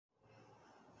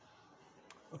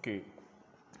Okay,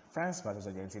 France versus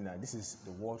Argentina. This is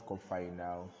the World Cup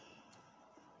final.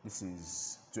 This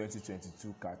is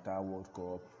 2022 Qatar World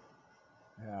Cup.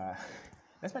 Uh,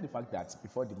 despite the fact that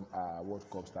before the World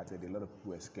Cup started, a lot of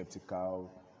people were skeptical.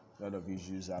 A lot of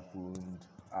issues happening.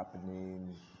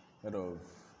 A lot of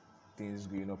things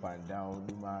going up and down,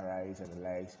 human rights and the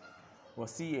likes. But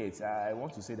still yet, I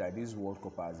want to say that this World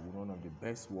Cup has been one of the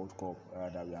best World Cup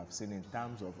that we have seen in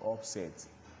terms of upsets,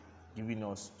 giving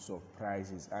us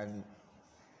surprises. And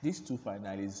these two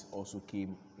finalists also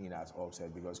came in as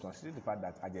upset because considering the fact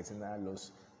that Argentina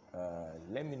lost,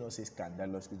 let me not say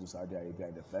scandalously to Saudi Arabia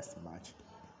in the first match,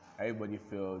 everybody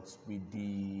felt with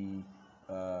the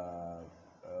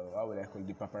how would I call it,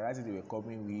 the paparazzi they were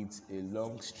coming with a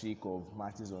long streak of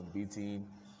matches unbeaten.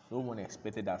 No one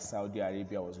expected that Saudi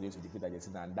Arabia was going to defeat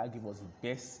Argentina, and that gave us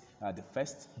the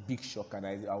first big shock, and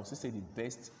I would say the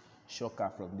best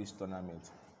shocker from this tournament.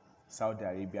 Saudi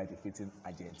Arabia defeating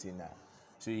Argentina.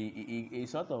 So he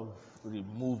sort of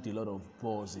removed a lot of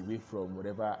balls away from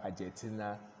whatever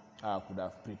Argentina could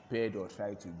have prepared or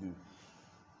tried to do.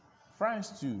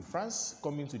 France too. France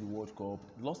coming to the World Cup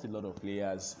lost a lot of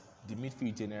players. The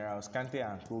midfield generals, Kante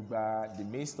and Pogba, the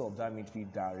mainstay of that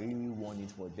midfield that really won it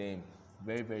for them.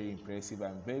 Very, very impressive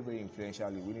and very, very influential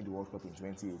in winning the World Cup in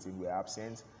 2018 were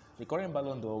absent. The current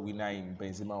Ballon d'Or winner in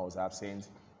Benzema was absent.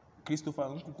 Christopher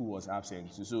Nkunku was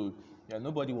absent. So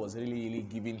nobody was really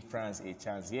giving France a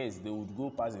chance. Yes, they would go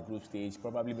past the group stage,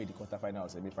 probably make the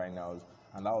quarterfinals, semi-finals,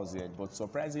 and that was it. But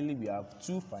surprisingly, we have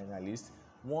two finalists.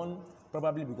 One,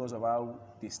 probably because of how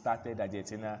they started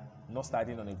Argentina, not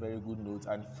starting on a very good note,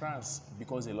 and France,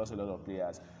 because they lost a lot of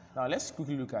players. Now, let's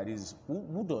quickly look at this.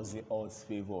 Who does the odds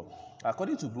favor?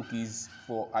 According to bookies,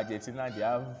 for Argentina, they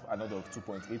have an odd of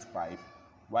 2.85,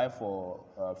 while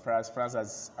for France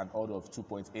has an odd of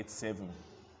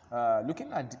 2.87.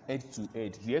 Looking at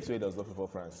head-to-head, the head-to-head does not favor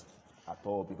France at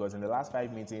all, because in the last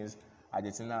 5 meetings,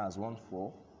 Argentina has won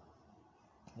 4,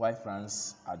 while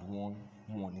France had won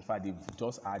 1. In fact, they've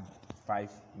just had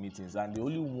 5 meetings, and the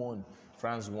only one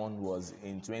France won was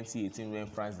in 2018 when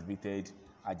France defeated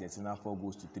Argentina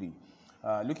 4-3.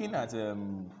 Looking at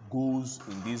goals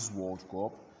in this World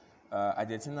Cup,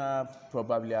 Argentina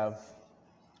probably have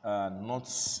not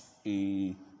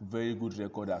a very good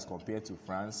record as compared to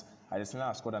France. Argentina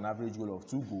has scored an average goal of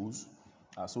 2 goals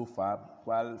so far,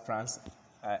 while France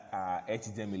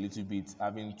edged them a little bit,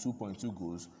 having 2.2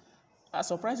 goals.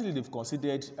 Surprisingly, they've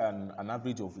conceded an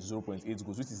average of 0.8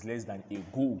 goals, which is less than a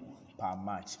goal per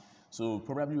match. So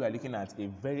probably we are looking at a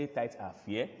very tight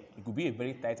affair. It could be a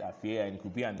very tight affair, and it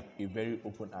could be a very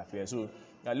open affair. So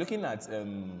looking at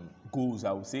goals,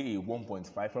 I would say a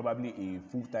 1.5, probably a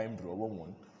full-time draw,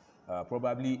 1-1.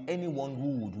 Probably anyone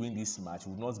who would win this match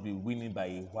would not be winning by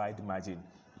a wide margin,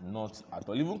 not at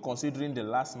all. Even considering the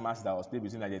last match that was played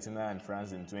between Argentina and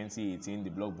France in 2018, the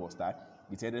blockbuster,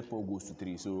 it ended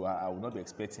 4-3. So I would not be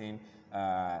expecting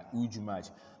a huge match.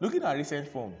 Looking at recent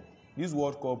form, this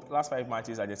World Cup, last 5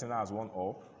 matches, Argentina has won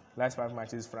all. Last 5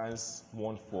 matches, France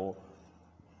won 4.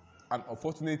 And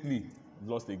unfortunately,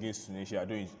 lost against Tunisia,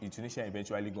 though Tunisia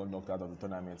eventually got knocked out of the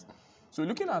tournament. So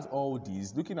looking at all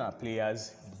these, looking at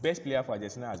players, the best player for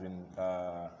Argentina has been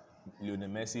Lionel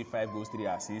Messi, 5 goals, 3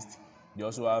 assists. They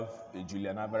also have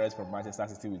Julian Alvarez from Manchester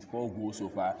City with 4 goals so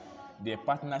far. Their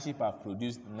partnership have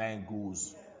produced 9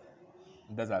 goals.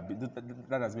 That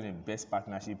has been the best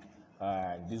partnership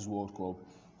this World Cup.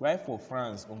 While for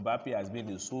France, Mbappe has been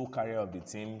the sole carrier of the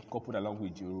team, coupled along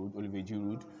with Olivier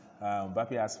Giroud.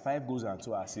 Mbappe has 5 goals and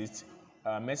 2 assists.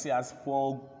 Messi has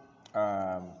 4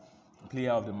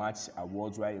 Player of the Match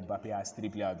awards, while Mbappe has 3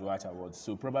 Player of the Match awards.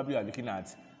 So probably you are looking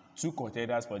at 2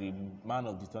 contenders for the Man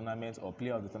of the Tournament or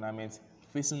Player of the Tournament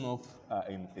facing off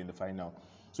in the final.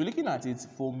 So looking at it,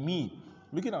 for me,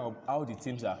 looking at how the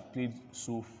teams have played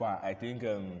so far, I think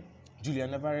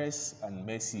Julian Alvarez and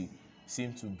Messi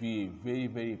seem to be a very,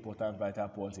 very important vital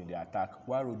point in the attack,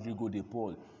 while Rodrigo de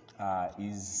Paul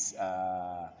is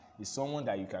someone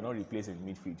that you cannot replace in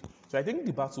the midfield. So I think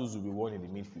the battles will be won in the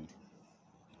midfield.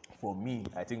 For me,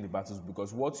 I think the battles,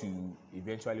 because what you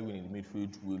eventually win in the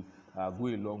midfield will go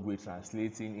a long way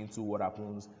translating into what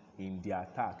happens in the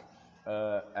attack.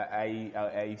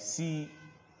 I see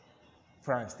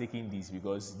France taking this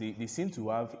because they seem to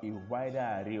have a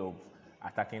wider array of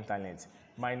attacking talent.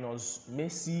 Minus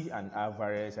Messi and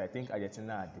Alvarez, I think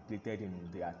Argentina are depleted in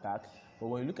the attack. But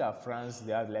when you look at France,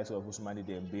 they have the likes of Ousmane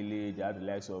Dembele, they have the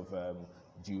likes of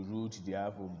Giroud, they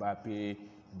have Mbappe,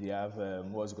 they have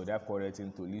they have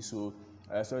Corentin Tolisso.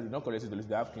 Sorry, not Corentin Tolisso,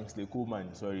 they have Kingsley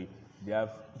Coman, sorry. They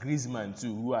have Griezmann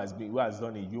too, who has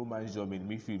done a yeoman's job in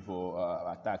midfield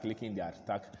for attack, linking the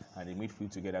attack and the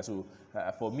midfield together. So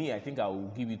for me, I think I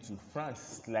will give it to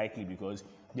France slightly because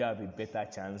they have a better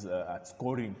chance at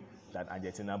scoring than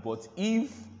Argentina. But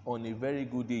if on a very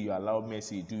good day you allow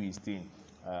Messi to do his thing,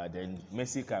 then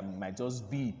Messi might just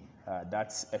be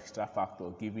that extra factor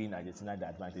giving Argentina the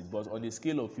advantage. But on the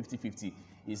scale of 50-50,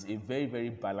 it's a very, very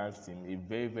balanced team.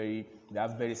 They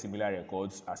have very similar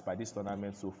records as per this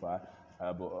tournament so far.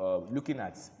 But looking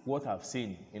at what I've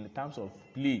seen in terms of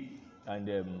play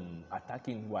and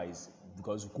attacking wise,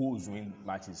 because goals win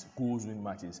matches,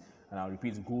 and I'll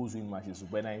repeat, goals win matches. So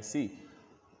when I say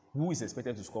who is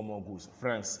expected to score more goals,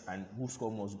 France, and who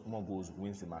scores more goals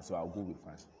wins the match, so I'll go with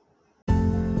France.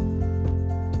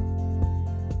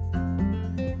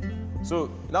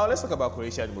 So now let's talk about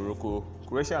Croatia and Morocco.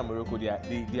 Croatia and Morocco, they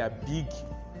are big,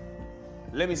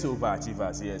 let me say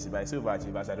overachievers. Yes, if I say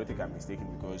overachievers, I don't think I'm mistaken,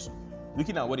 because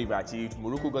looking at what they've achieved,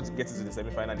 Morocco got to get into the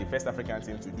semi-final, the first African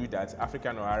team to do that,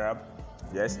 African or Arab.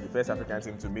 Yes, the first African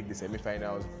team to make the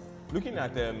semi-finals. Looking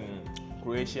at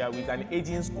Croatia with an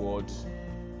aging squad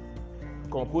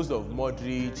composed of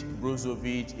Modric,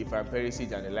 Brozovic, Ivan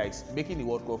Perisic and the likes, making the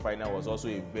World Cup final was also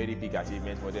a very big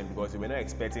achievement for them because they were not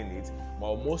expecting it.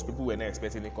 Well, most people were not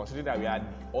expecting it, considering that we had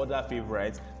other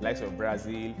favourites, likes of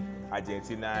Brazil,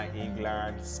 Argentina,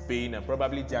 England, Spain, and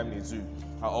probably Germany too.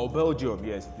 Or Belgium,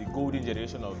 yes, the golden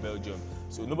generation of Belgium.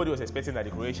 So nobody was expecting that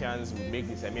the Croatians would make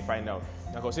the semi-final.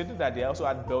 Now, considering that they also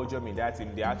had Belgium in that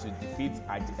team, they had to defeat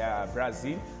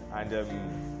Brazil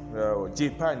and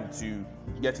Japan to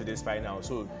get to this final.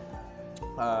 So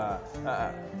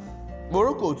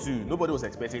Morocco too, nobody was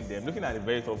expecting them. Looking at the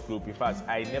very tough group, in fact,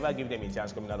 I never gave them a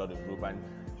chance coming out of the group, and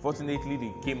fortunately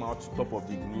they came out top of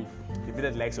the group.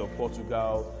 Defeated the likes of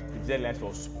Portugal, defeated the likes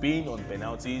of Spain on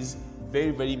penalties.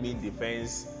 Very, very main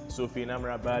defense. Sofiane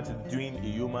Amrabat doing a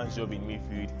yeoman's job in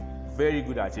midfield. Very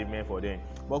good achievement for them.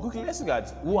 But quickly, let's look at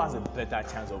who has a better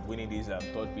chance of winning this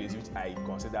third place, which I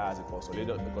consider as a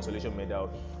consolation medal.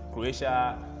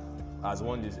 Croatia has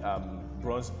won this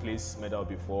bronze place medal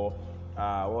before.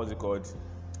 What was it called?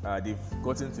 They've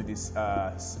gotten to this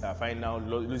final,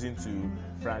 losing to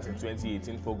France in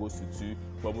 2018, 4-2.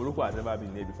 But Morocco has never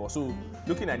been there before. So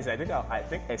looking at this, I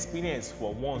think experience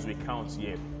for once will count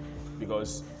here,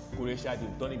 because Croatia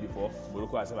didn't done it before.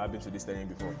 Morocco has never been to this turning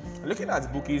before. Looking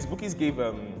at bookies gave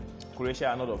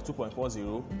Croatia an odd of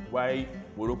 2.40, while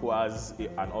Morocco has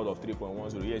an odd of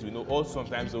 3.10. Yes, we know all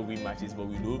sometimes they'll win matches, but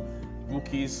we know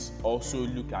bookies also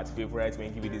look at favourites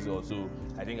when giving this also.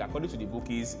 I think according to the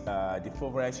bookies, the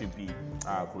favourite should be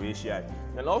Croatia.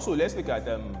 And also, let's look at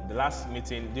the last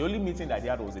meeting. The only meeting that they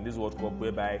had was in this World Cup,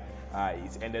 whereby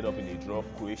it ended up in a draw.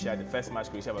 Croatia, the first match,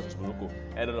 Croatia versus Morocco,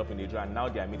 ended up in a draw, and now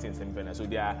they are meeting in semi-final. So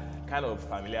they are kind of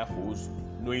familiar foes,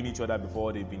 knowing each other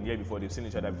before, they've been here before, they've seen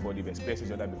each other before, they've expressed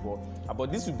each other before.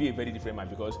 But this would be a very different match,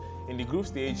 because in the group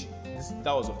stage,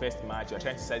 that was the first match. You're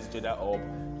trying to size each other up,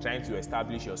 trying to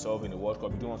establish yourself in the World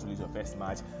Cup. You don't want to lose your first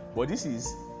match. But this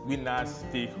is winners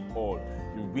take all.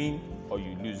 You win or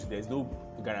you lose. There's no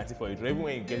guarantee for it. Even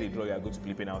when you get a draw, you are going to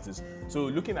play penalties. So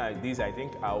looking at this, I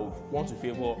think I would want to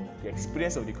favor the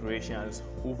experience of the Croatians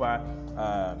over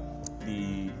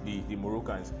the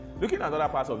Moroccans. Looking at other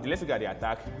parts of let's look at the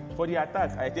attack. For the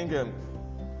attack, I think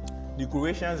the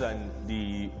Croatians and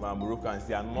the Moroccans,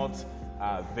 they are not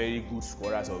very good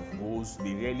scorers of goals.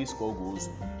 They rarely score goals.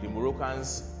 The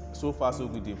Moroccans, so far so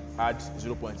good, they've had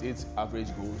 0.8 average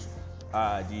goals.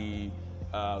 The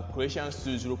Croatians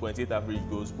too 0.8 average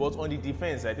goals. But on the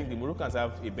defense, I think the Moroccans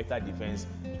have a better defense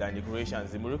than the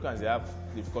Croatians. The Moroccans,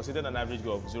 they've considered an average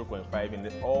goal of 0.5 in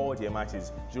all their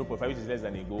matches. 0.5, which is less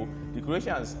than a goal. The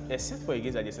Croatians, except for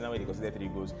against Argentina where they considered 3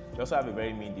 goals, they also have a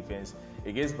very mean defense.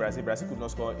 Against Brazil, Brazil could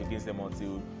not score against them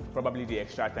until probably the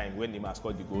extra time when Neymar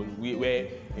scored the goal, where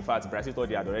in fact Brazil thought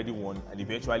they had already won, and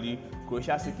eventually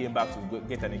Croatia still came back to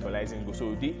get an equalizing goal.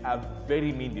 So they have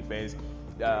very mean defense.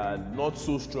 Not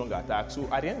so strong attack. So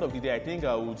at the end of the day, I think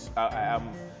I am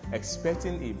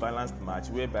expecting a balanced match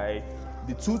whereby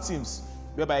the two teams,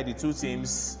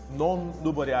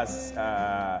 nobody has.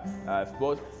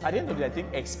 But at the end of the day, I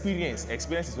think experience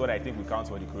is what I think will count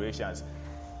for the Croatians.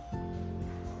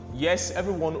 Yes,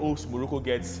 everyone hopes Morocco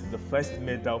gets the first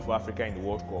medal for Africa in the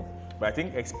World Cup, but I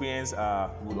think experience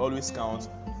will always count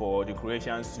for the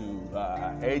Croatians to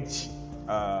edge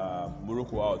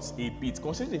Morocco out a bit,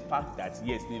 considering the fact that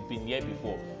yes, they've been here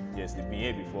before.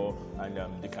 And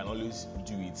they can always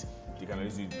do it.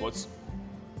 But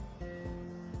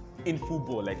in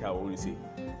football, like I always say,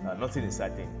 nothing is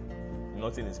certain,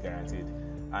 nothing is guaranteed.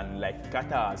 And like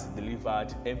Qatar has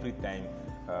delivered every time,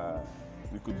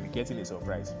 we could be getting a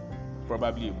surprise.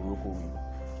 probably a Morocco win,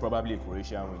 probably a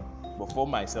Croatian win. But for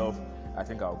myself, I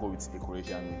think I'll go with a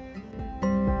Croatian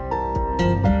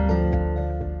win.